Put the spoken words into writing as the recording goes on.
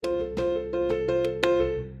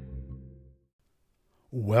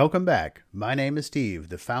Welcome back. My name is Steve,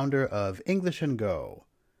 the founder of English and Go.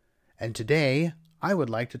 And today, I would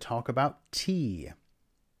like to talk about tea.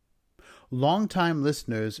 Longtime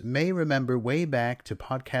listeners may remember way back to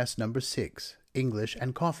podcast number 6, English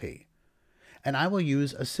and Coffee. And I will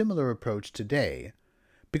use a similar approach today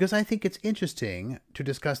because I think it's interesting to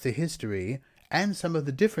discuss the history and some of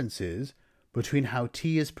the differences between how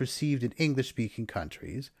tea is perceived in English-speaking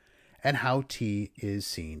countries and how tea is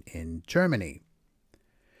seen in Germany.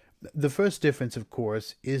 The first difference, of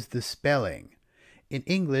course, is the spelling. In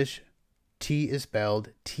English, tea is spelled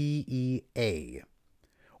T-E-A,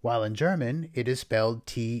 while in German, it is spelled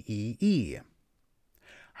T-E-E.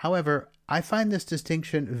 However, I find this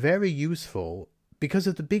distinction very useful because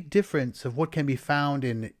of the big difference of what can be found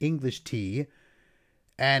in English tea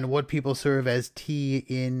and what people serve as tea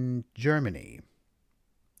in Germany.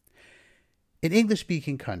 In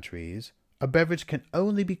English-speaking countries, a beverage can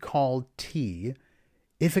only be called tea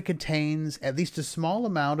if it contains at least a small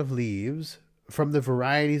amount of leaves from the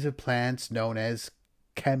varieties of plants known as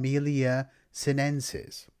Camellia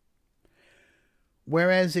sinensis.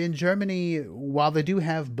 Whereas in Germany, while they do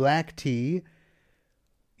have black tea,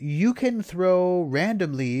 you can throw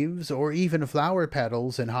random leaves or even flower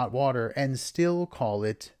petals in hot water and still call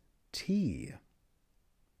it tea.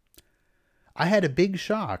 I had a big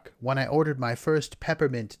shock when I ordered my first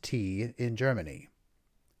peppermint tea in Germany.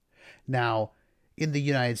 Now, in the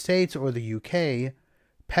United States or the UK,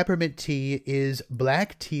 peppermint tea is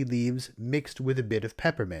black tea leaves mixed with a bit of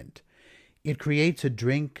peppermint. It creates a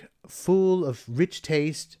drink full of rich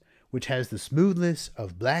taste, which has the smoothness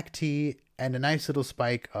of black tea and a nice little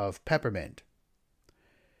spike of peppermint.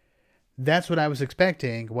 That's what I was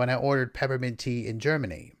expecting when I ordered peppermint tea in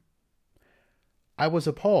Germany. I was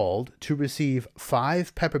appalled to receive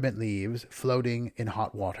 5 peppermint leaves floating in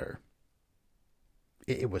hot water.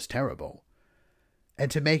 It was terrible. And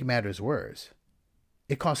to make matters worse,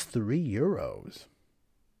 it cost €3.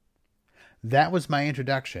 That was my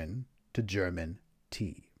introduction to German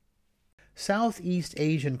tea. Southeast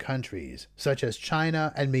Asian countries, such as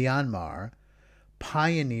China and Myanmar,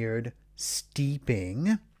 pioneered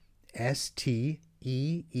steeping, S-T-E-E-P-I-N-G,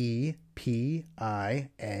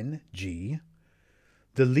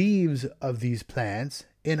 the leaves of these plants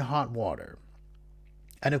in hot water.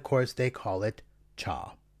 And of course, they call it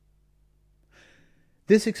cha.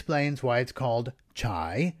 This explains why it's called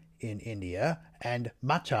chai in India and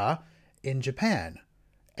matcha in Japan,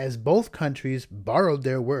 as both countries borrowed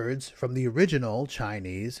their words from the original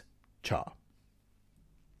Chinese cha.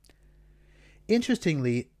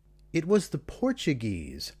 Interestingly, it was the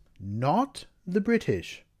Portuguese, not the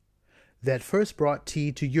British, that first brought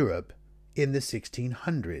tea to Europe in the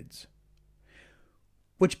 1600s.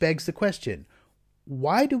 Which begs the question,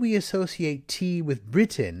 why do we associate tea with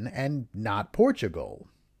Britain and not Portugal?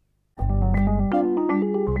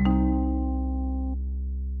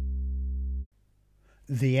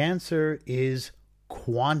 The answer is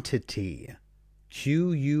quantity.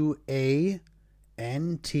 Q-U-A-N-T-I-T-Y.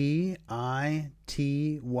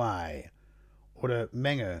 Oder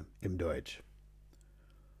Menge im Deutsch.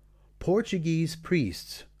 Portuguese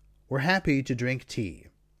priests were happy to drink tea,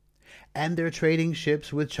 and their trading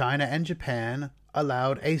ships with China and Japan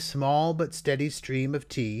allowed a small but steady stream of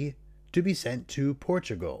tea to be sent to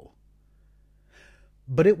Portugal.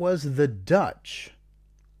 But it was the Dutch,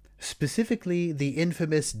 specifically the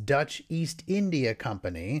infamous Dutch East India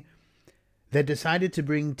Company, that decided to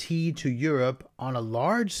bring tea to Europe on a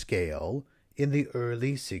large scale in the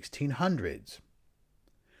early 1600s.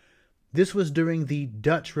 This was during the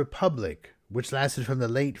Dutch Republic, which lasted from the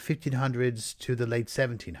late 1500s to the late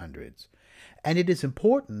 1700s. And it is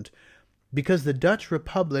important because the Dutch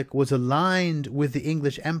Republic was aligned with the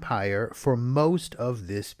English Empire for most of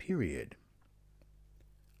this period.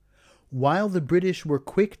 While the British were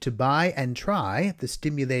quick to buy and try the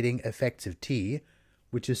stimulating effects of tea,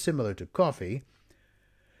 which is similar to coffee,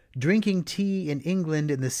 drinking tea in England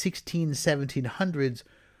in the 1600s-1700s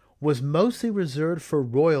was mostly reserved for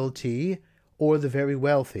royalty or the very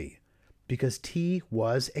wealthy, because tea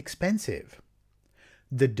was expensive.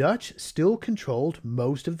 The Dutch still controlled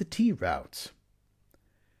most of the tea routes.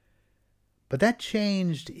 But that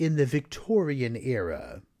changed in the Victorian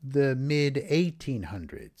era, the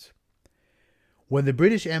mid-1800s, when the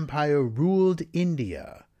British Empire ruled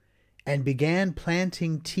India and began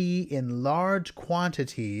planting tea in large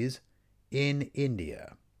quantities in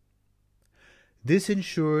India. This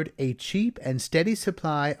ensured a cheap and steady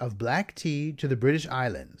supply of black tea to the British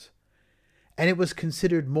Islands, and it was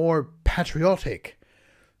considered more patriotic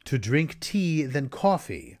to drink tea than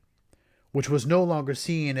coffee, which was no longer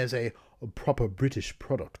seen as a proper British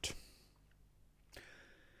product.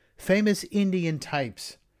 Famous Indian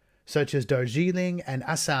types such as Darjeeling and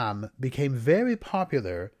Assam became very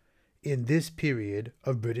popular in this period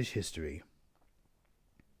of British history.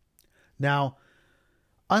 Now,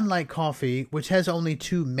 unlike coffee, which has only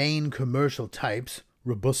two main commercial types,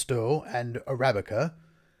 Robusto and Arabica,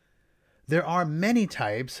 there are many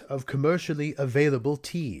types of commercially available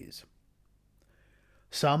teas.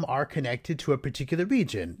 Some are connected to a particular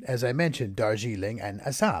region, as I mentioned, Darjeeling and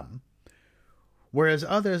Assam, whereas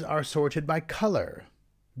others are sorted by color: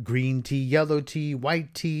 green tea, yellow tea,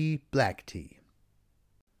 white tea, black tea.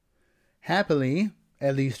 Happily,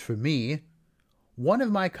 at least for me, one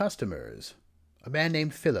of my customers, a man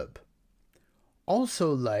named Philip,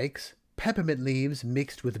 also likes peppermint leaves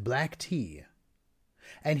mixed with black tea,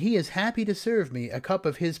 and he is happy to serve me a cup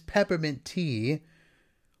of his peppermint tea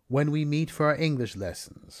when we meet for our English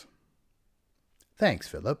lessons. Thanks,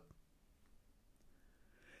 Philip.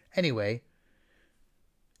 Anyway,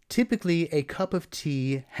 typically a cup of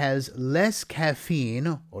tea has less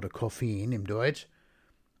caffeine, oder Koffein im Deutsch,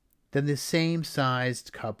 than the same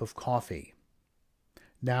sized cup of coffee.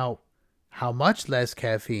 Now, how much less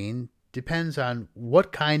caffeine depends on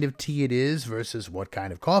what kind of tea it is versus what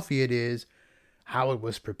kind of coffee it is, how it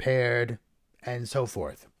was prepared, and so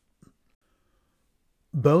forth.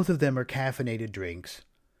 Both of them are caffeinated drinks,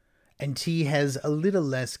 and tea has a little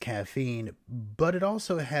less caffeine, but it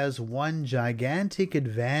also has one gigantic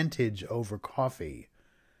advantage over coffee.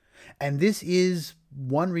 And this is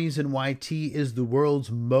one reason why tea is the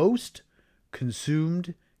world's most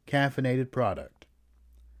consumed caffeinated product.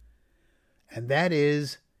 And that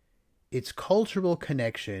is its cultural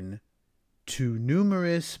connection to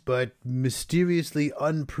numerous but mysteriously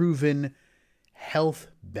unproven health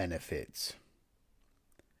benefits.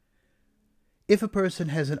 If a person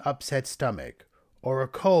has an upset stomach, or a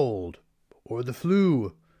cold, or the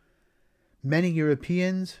flu, many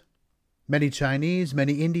Europeans, many Chinese,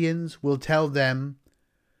 many Indians will tell them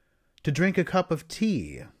to drink a cup of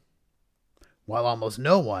tea, while almost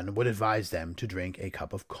no one would advise them to drink a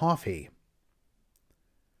cup of coffee.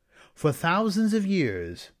 For thousands of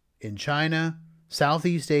years, in China,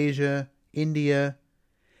 Southeast Asia, India,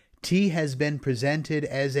 tea has been presented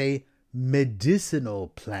as a medicinal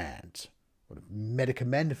plant,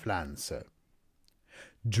 Medikamentenpflanze.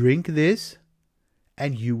 Drink this,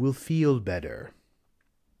 and you will feel better.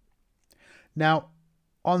 Now,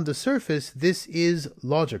 on the surface, this is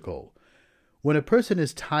logical. When a person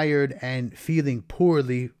is tired and feeling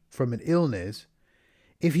poorly from an illness,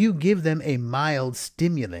 if you give them a mild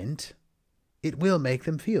stimulant, it will make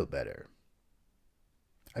them feel better.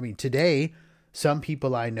 I mean, today, some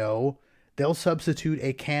people I know, they'll substitute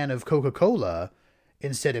a can of Coca-Cola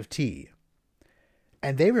instead of tea.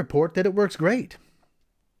 And they report that it works great.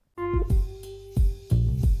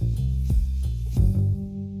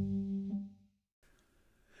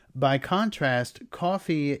 By contrast,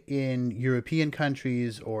 coffee in European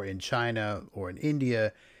countries or in China or in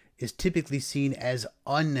India is typically seen as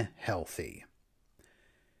unhealthy.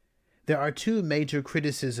 There are two major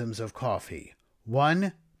criticisms of coffee.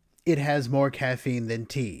 One, it has more caffeine than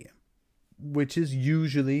tea, which is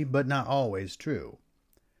usually but not always true.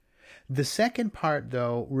 The second part,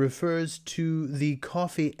 though, refers to the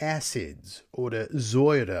coffee acids, oder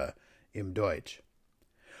Säure im Deutsch.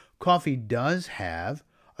 Coffee does have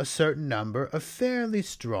a certain number of fairly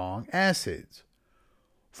strong acids.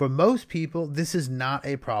 For most people, this is not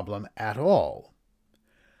a problem at all.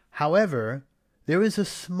 However, there is a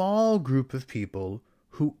small group of people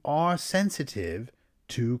who are sensitive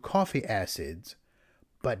to coffee acids,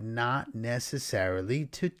 but not necessarily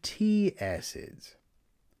to tea acids.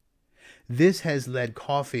 This has led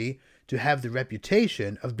coffee to have the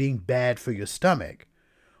reputation of being bad for your stomach,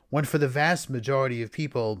 when for the vast majority of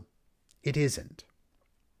people, it isn't.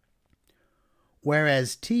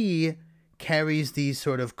 Whereas tea carries these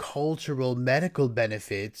sort of cultural medical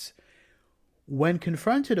benefits, when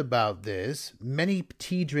confronted about this, many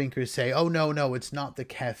tea drinkers say, oh, no, it's not the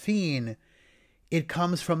caffeine. It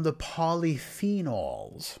comes from the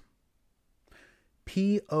polyphenols.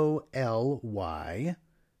 Polyphenols.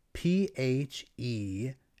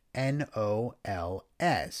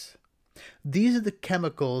 These are the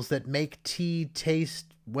chemicals that make tea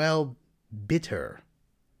taste, well, bitter.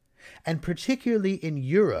 And particularly in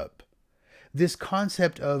Europe, this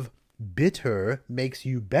concept of bitter makes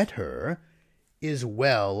you better is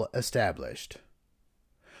well established.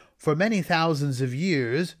 For many thousands of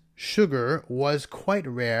years, sugar was quite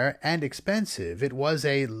rare and expensive. It was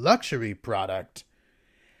a luxury product.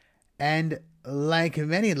 And like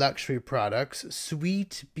many luxury products,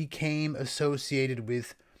 sweet became associated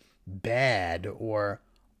with bad or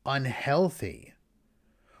unhealthy.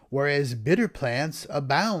 whereas bitter plants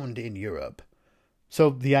abound in Europe.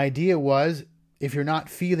 So the idea was, if you're not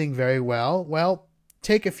feeling very well, well,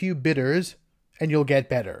 take a few bitters and you'll get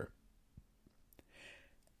better.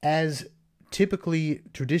 As typically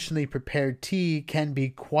traditionally prepared tea can be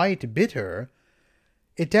quite bitter,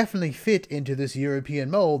 it definitely fit into this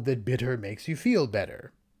European mold that bitter makes you feel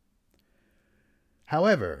better.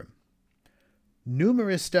 However,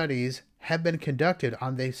 numerous studies have been conducted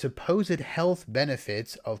on the supposed health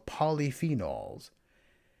benefits of polyphenols,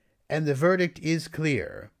 and the verdict is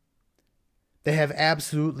clear. They have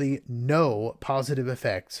absolutely no positive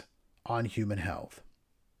effects on human health.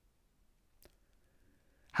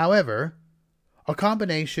 However, a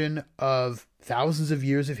combination of thousands of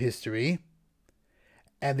years of history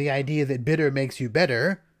and the idea that bitter makes you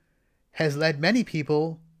better has led many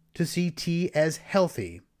people to see tea as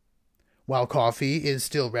healthy, while coffee is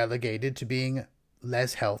still relegated to being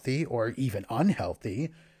less healthy or even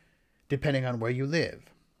unhealthy, depending on where you live.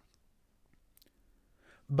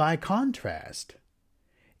 By contrast,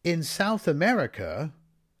 in South America,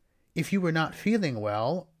 if you were not feeling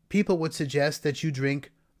well, people would suggest that you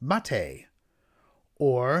drink mate,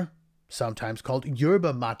 or sometimes called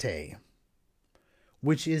yerba mate,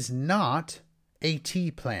 which is not a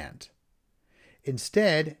tea plant.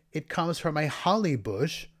 Instead, it comes from a holly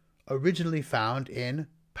bush originally found in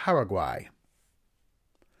Paraguay.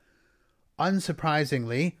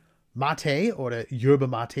 Unsurprisingly, mate, or the yerba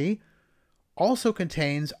mate, also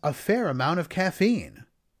contains a fair amount of caffeine,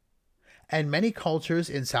 and many cultures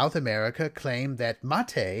in South America claim that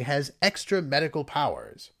mate has extra medical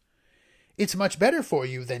powers. It's much better for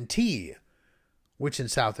you than tea, which in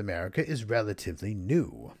South America is relatively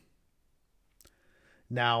new.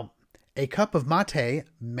 Now, a cup of mate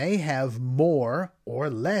may have more or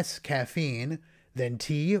less caffeine than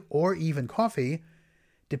tea or even coffee,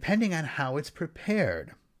 depending on how it's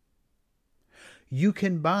prepared. You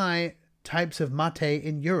can buy types of mate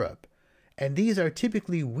in Europe, and these are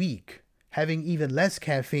typically weak, having even less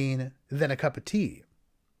caffeine than a cup of tea.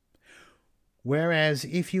 Whereas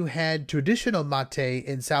if you had traditional mate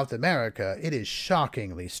in South America, it is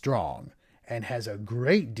shockingly strong and has a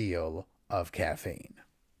great deal of caffeine.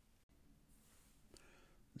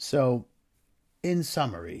 So, in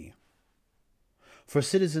summary, for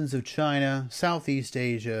citizens of China, Southeast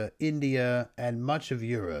Asia, India, and much of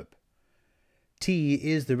Europe, tea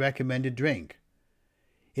is the recommended drink.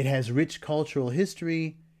 It has rich cultural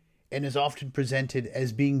history and is often presented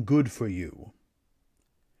as being good for you.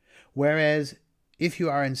 Whereas, if you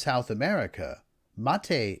are in South America,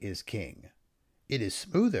 mate is king. It is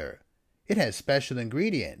smoother, it has special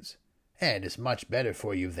ingredients, and is much better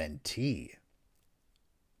for you than tea.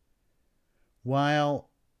 While,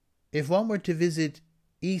 if one were to visit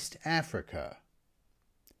East Africa,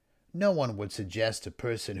 no one would suggest a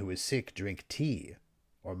person who is sick drink tea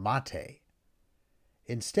or mate.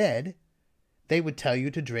 Instead, they would tell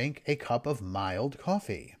you to drink a cup of mild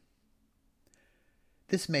coffee.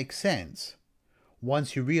 This makes sense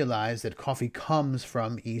once you realize that coffee comes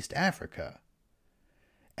from East Africa.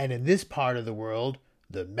 And in this part of the world,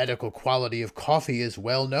 the medical quality of coffee is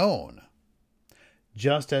well known,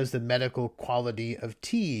 just as the medical quality of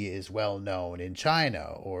tea is well known in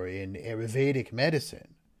China or in Ayurvedic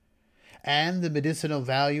medicine. And the medicinal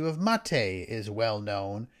value of mate is well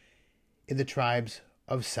known in the tribes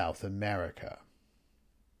of South America.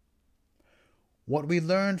 What we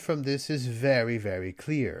learned from this is very, very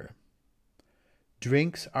clear.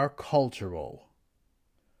 Drinks are cultural.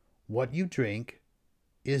 What you drink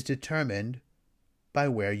is determined by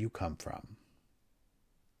where you come from.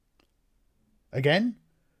 Again,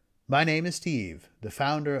 my name is Steve, the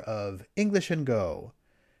founder of English & Go,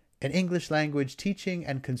 an English language teaching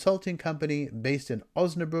and consulting company based in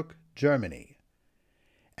Osnabrück, Germany.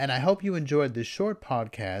 And I hope you enjoyed this short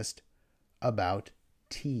podcast about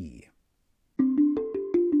tea.